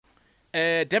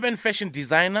Durban fashion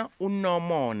designer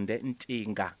Nomonde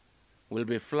Ntinga will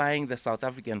be flying the South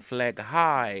African flag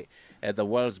high at the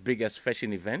world's biggest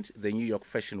fashion event, the New York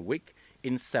Fashion Week,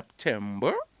 in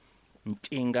September.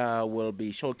 Ntinga will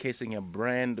be showcasing a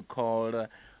brand called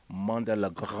Monde Le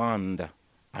Grand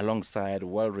alongside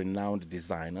world-renowned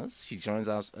designers. She joins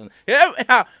us.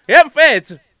 Yeah,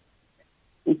 mfethu.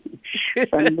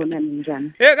 Sanibona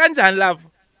ninjani? Kanjani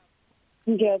lapho?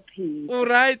 Ngiyaphila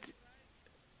Alright.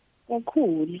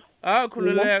 kakhulu.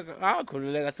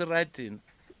 Khululeka si-right thina.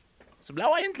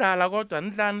 Sibulawa indlala kodwa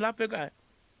nidlani lapha ekhaya.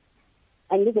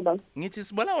 Angizoba Ngithi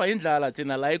sibulawa indlala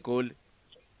thina la eGoli.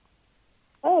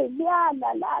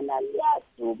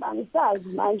 liyaduma ngisazi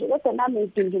manje kodwa nami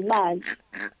ngidinga imali.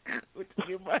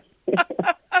 Uthi imali.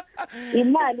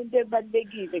 Imali into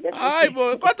ebalulekile kahle.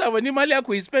 Hayibo, kodwa wena imali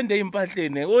yakho uyispende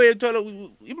ezimpahleni. Uyethola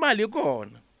imali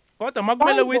ikhona. Kodwa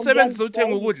makumele uyisebenzise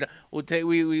uthenga ukudla,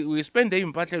 uyispende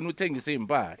ezimpahleni uthengise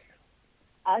izimpahla.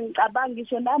 Angicabangi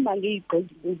ngisho nama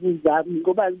ngiyiqedi lezi zami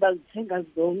ngoba bazithenga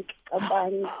zonke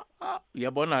kabani.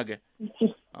 Uyabona ke?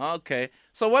 Okay.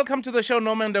 So welcome to the show,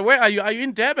 Nomonde. Where are you? Are you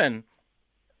in Durban?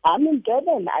 I'm in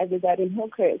Durban. I reside in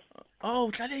Hillcrest.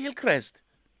 Oh, uhlala eHillcrest.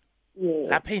 Yeah.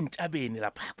 Lapha entabeni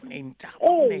lapha kunentaba,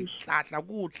 kunezihlahla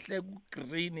kuhle,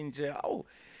 kugreen nje. Awu,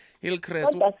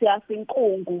 Hillcrest. Kodwa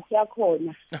siyasinkungu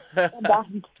yakhona.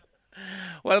 Abantu.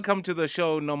 Welcome to the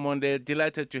show, Nomonde.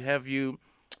 Delighted to have you.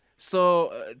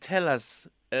 So tell us,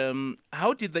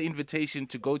 how did the invitation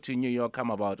to go to New York come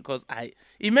about? Because I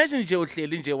imagine nje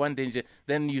uhleli nje one day nje,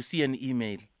 then you see an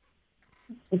email.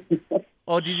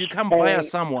 Or did you come via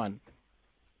someone?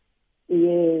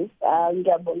 Yes,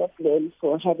 ngiyabonga Glenn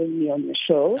for having me on the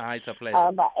show. It's a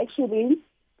pleasure. But actually,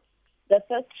 the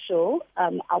first show,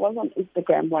 I was on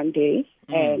Instagram one day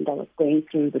and I was going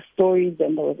through the stories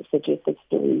and there was a suggested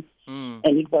story.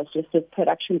 And it was just a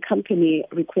production company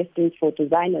requesting for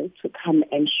designers to come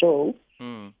and show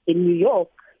in New York.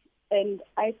 And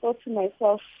I thought to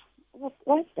myself,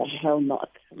 what the hell not?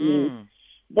 I mean,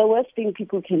 the worst thing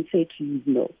people can say to you is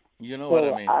no. You know what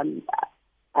I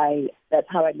mean? That's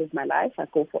how I live my life. I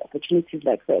go for opportunities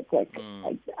like that.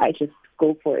 I just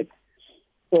go for it.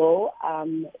 So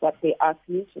what they asked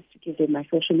me was to give them my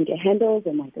social media handles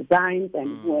and my designs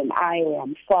and who am I, where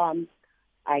I'm from.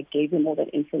 I gave them all that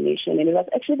information. And it was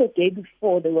actually the day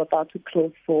before they were about to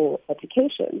close for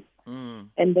applications.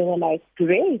 And they were like,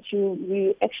 great,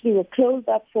 we actually were closed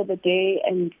up for the day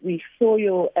and we saw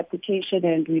your application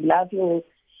and we love your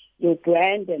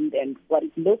brand and what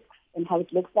it looks and how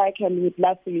it looks like and we'd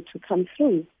love for you to come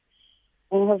through.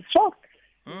 And I was shocked.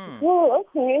 Oh,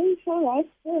 okay, all right,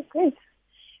 yeah, great.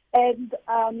 And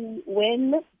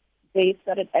when they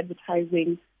started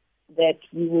advertising that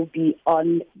we will be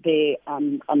on their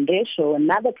show,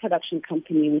 another production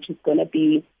company, which is going to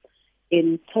be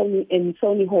in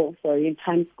Sony Hall, in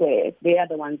Times Square. They are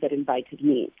the ones that invited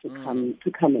me to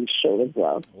come and show as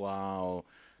well. Wow.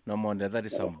 Nomonde, that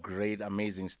is some great,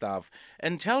 amazing stuff.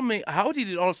 And tell me, how did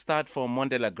it all start for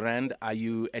Monde Le Grand? Are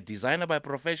you a designer by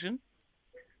profession?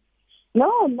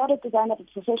 No, I'm not a designer by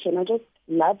profession. I just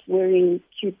love wearing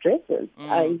cute dresses.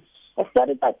 I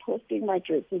started by posting my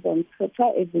dresses on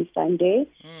Twitter every Sunday,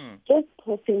 just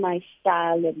posting my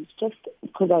style, and just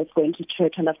because I was going to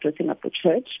church, I love dressing up for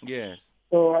church. Yes.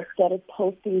 So I started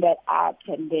posting that up,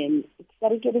 and then it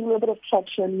started getting a little bit of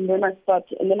traction. Then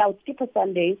I would skip a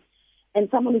Sunday, and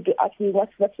someone would be asking me,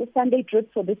 what's the Sunday dress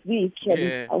for this week?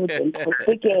 And I would then post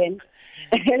again.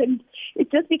 And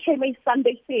it just became a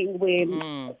Sunday thing when,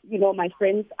 my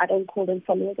friends, I don't call them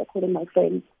followers, I call them my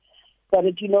friends. But,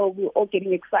 we were all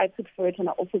getting excited for it, and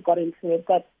I also got into it.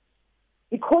 But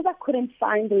because I couldn't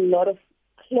find a lot of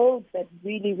clothes that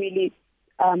really, really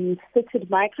fitted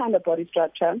my kind of body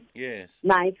structure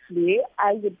nicely,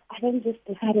 I then just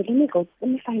decided, let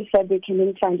me find a fabric and let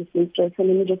me find a sleeve dress and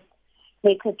let me just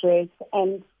make a dress.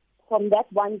 And from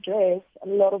that one dress, a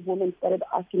lot of women started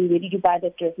asking me, where did you buy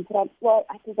that dress? And I said, well,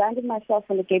 I designed it myself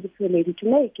and I gave it to a lady to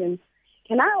make. And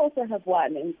can I also have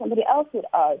one? And somebody else would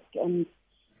ask. And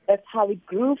that's how it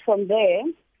grew from there.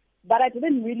 But I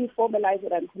didn't really formalize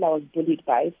it until I was bullied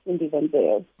by Cindy Van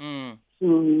Zyl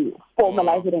to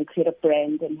formalize it and create a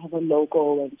brand and have a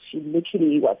logo. And she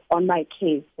literally was on my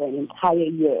case for an entire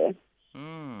year,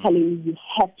 telling me you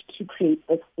have to create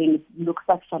this thing. It looks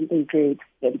like something great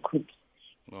that could,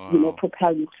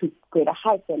 propel you to greater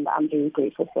heights. And I'm very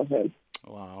grateful for her.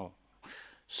 Wow.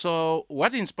 So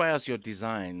what inspires your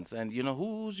designs? And,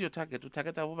 who's your target?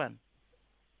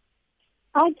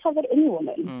 I target any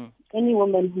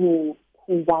woman who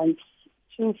wants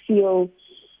to feel,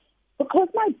 because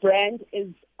my brand is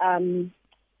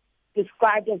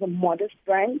described as a modest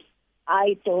brand,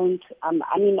 I don't.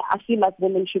 I mean, I feel like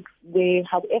women should wear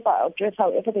or dress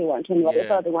however they want, and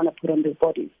whatever they want to put on their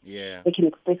bodies. Yeah. They can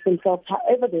express themselves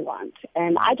however they want,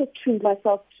 and I just choose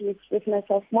myself to express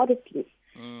myself modestly.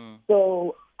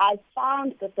 So I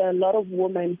found that there are a lot of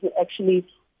women who actually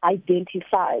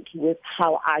identified with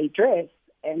how I dress,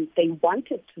 and they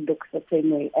wanted to look the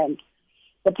same way. And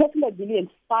the person that really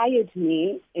inspired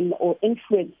me or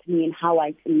influenced me in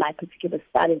my particular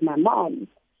style is my mom.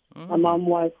 My mom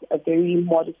was a very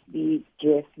modestly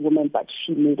dressed woman, but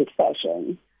she made it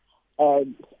fashion.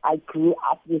 And I grew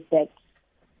up with that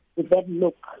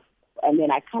look. And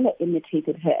then I kind of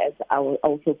imitated her as I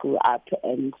also grew up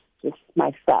and just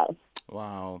my style.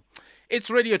 Wow. It's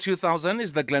Radio 2000.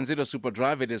 It's the Glenzido Super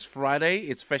Drive. It is Friday.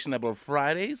 It's Fashionable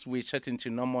Fridays. We're chatting to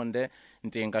Nomonde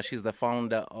Ntinga. She's the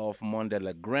founder of Monde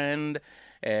Le Grand.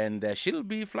 And she'll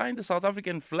be flying the South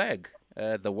African flag.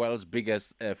 The world's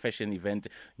biggest fashion event,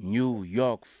 New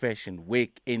York Fashion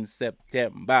Week in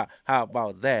September. How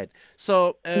about that?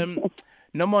 So,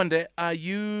 Nomonde, are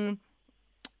you?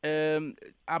 I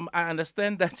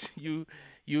understand that you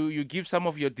give some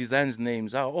of your designs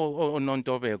names.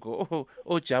 Nontobeko,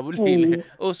 Jabulile,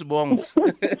 Sbongs.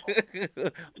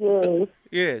 Yes.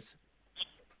 Yes.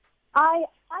 I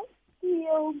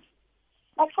feel,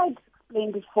 like I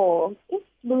explained before, if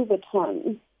Louis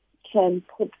Vuitton can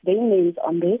put their names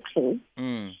on their clothes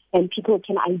and people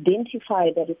can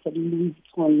identify that it's a Louis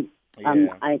Vuitton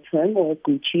item or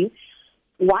Gucci,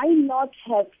 why not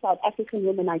have South African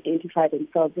women identify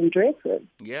themselves in dresses?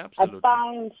 Yeah, absolutely.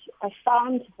 I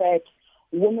found that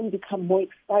women become more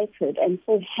excited and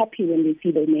so happy when they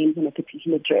see their names in a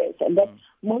particular dress, and that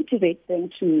motivates them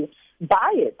to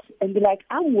buy it and be like,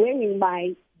 I'm wearing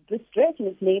this dress and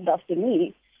it's named after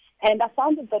me. And I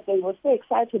found that they were so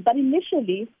excited. But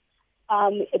initially,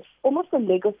 it's almost a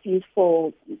legacy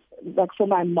for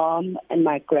my mom and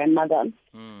my grandmother.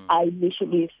 I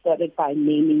initially started by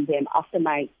naming them after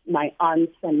my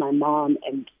aunts and my mom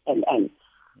and.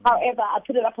 However, I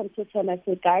put it up on Twitter and I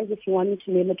said, guys, if you want me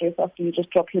to name a dress after you, just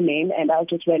drop your name and I'll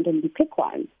just randomly pick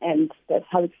one. And that's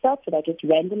how it started. I just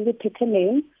randomly picked a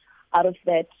name out of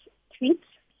that tweet,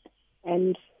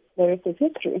 and the rest is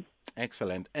history.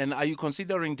 Excellent. And are you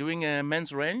considering doing a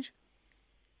men's range?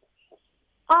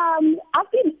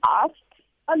 I've been asked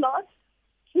a lot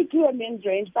to do a men's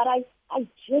range, but I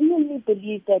genuinely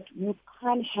believe that you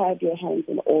can't have your hands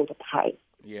in all the pies.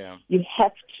 Yeah. You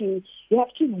have to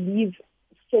leave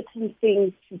certain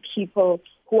things to people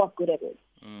who are good at it.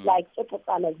 Like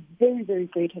Sepopala is very, very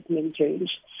great at men's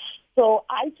range. So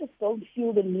I just don't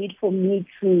feel the need for me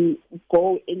to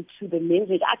go into the men's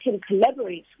range. I can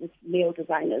collaborate with male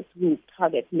designers who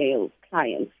target male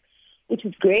clients, which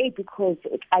is great because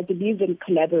I believe in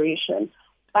collaboration.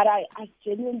 But I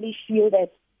genuinely feel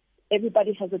that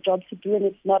everybody has a job to do, and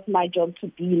it's not my job to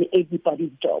be in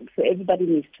everybody's job. So everybody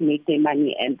needs to make their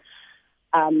money. And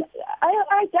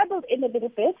I dabbled in a little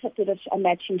bit. I did a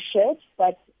matching shirt,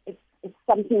 but it's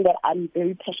something that I'm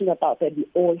very passionate about, that we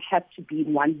all have to be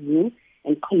in one room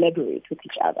and collaborate with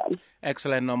each other.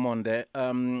 Excellent, Nomonde.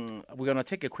 We're going to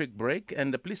take a quick break,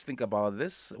 and please think about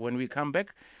this. When we come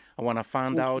back, I want to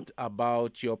find out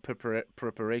about your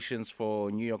preparations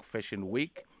for New York Fashion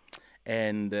Week,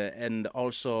 and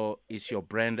also, is your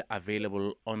brand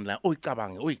available online?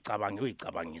 Blackstop,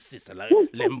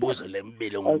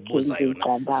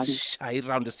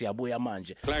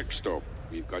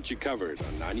 we've got you covered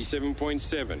on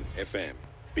 97.7 FM.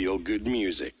 Feel good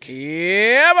music.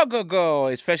 Yeah, go.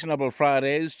 It's Fashionable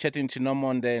Fridays, chatting to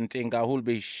Nomonde Ntinga, who'll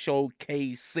be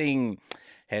showcasing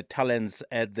her talents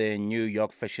at the New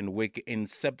York Fashion Week in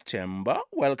September.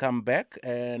 Welcome back,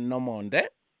 Nomonde.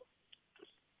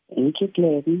 Thank you,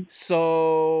 Glenn.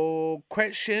 So,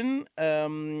 question,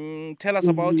 tell us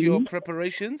about your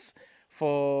preparations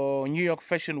for New York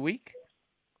Fashion Week.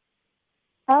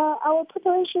 Our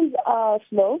preparations are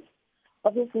slow,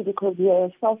 obviously, because we're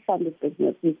a self-funded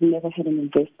business. We've never had an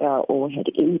investor or had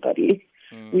anybody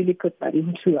really put money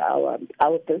into our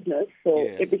business. So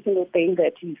every single thing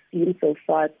that you've seen so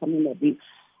far is something that we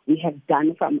have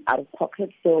done from out of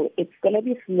pocket. So it's going to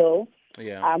be slow.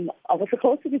 Yeah. I was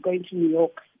supposed to be going to New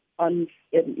York on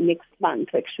next month,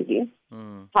 actually.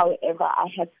 However, I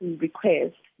had to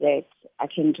request that I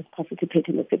can just participate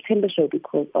in the September show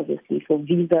because obviously for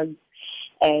visas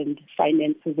and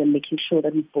finances and making sure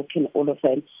that we book in all of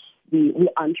them, we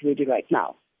aren't ready right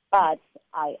now. But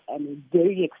I am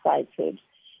very excited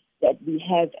that we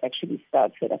have actually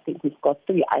started. I think we've got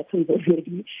 3 items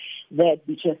already that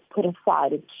we just put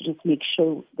aside to just make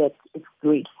sure that it's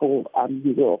great for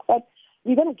New York. But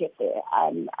we're going to get there.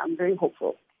 I'm very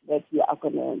hopeful that we are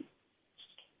going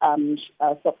to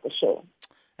stop the show.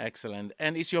 Excellent.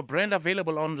 And is your brand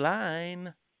available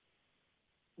online?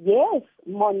 Yes,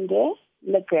 Monde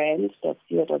Le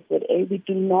Grand.co.za. We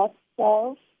do not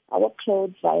sell our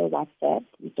clothes via WhatsApp.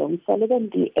 We don't sell it on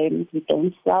DMs. We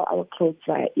don't sell our clothes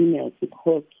via emails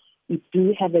because we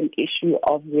do have an issue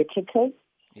of replicas.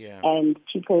 Yeah. And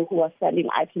people who are selling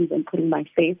items and putting my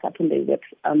face up on their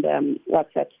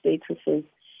WhatsApp statuses,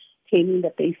 claiming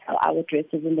that they sell our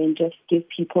dresses and then just give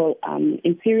people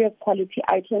inferior quality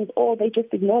items, or they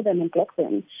just ignore them and block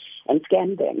them and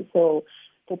scam them. So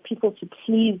for people to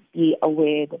please be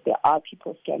aware that there are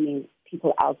people scamming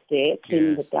people out there,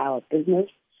 claiming that they are a business,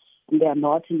 and they are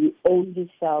not, and we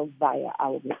only sell via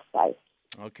our website.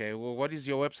 Okay, well, what is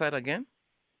your website again?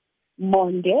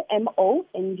 Monde,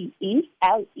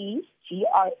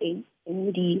 MondeLeGrand.co.za,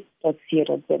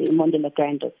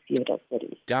 MondeLeGrand.co.za.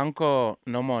 Danko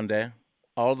Nomonde,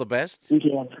 all the best.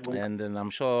 Yeah. And then I'm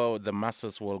sure the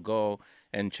masses will go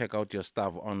and check out your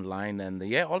stuff online. And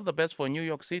yeah, all the best for New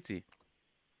York City.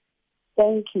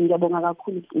 Thank you. Ngiyabonga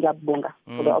kakhulu, ngiyabonga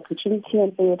for the opportunity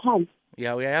and for your time.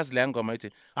 Yeah, we asked Lango,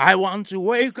 mate. I want to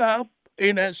wake up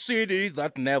in a city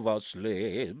that never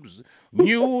sleeps.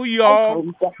 New York,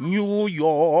 New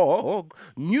York,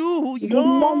 New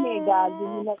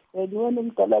York.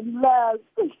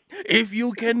 If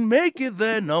you can make it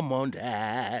there,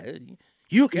 Nomonde,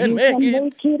 you can make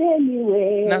it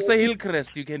anywhere. Now say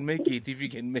Hillcrest, you can make it if you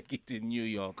can make it in New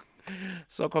York.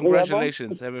 So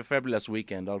congratulations. Have a fabulous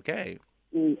weekend, okay?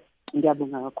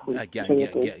 Ngiyabonga kakhulu.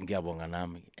 Ngiyabonga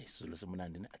nami. Isizulu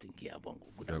semnandi nathi ngiyabonga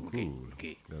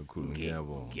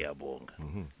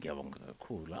ngiyabonga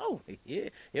kakhulu. Awu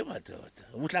madoda.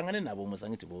 Uhlangane nabo musa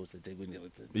ngithi bo seThekwini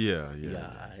written. Yeah.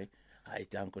 Hayi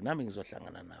Danko nami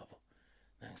ngizohlangana nabo.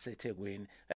 NgiseThekwini.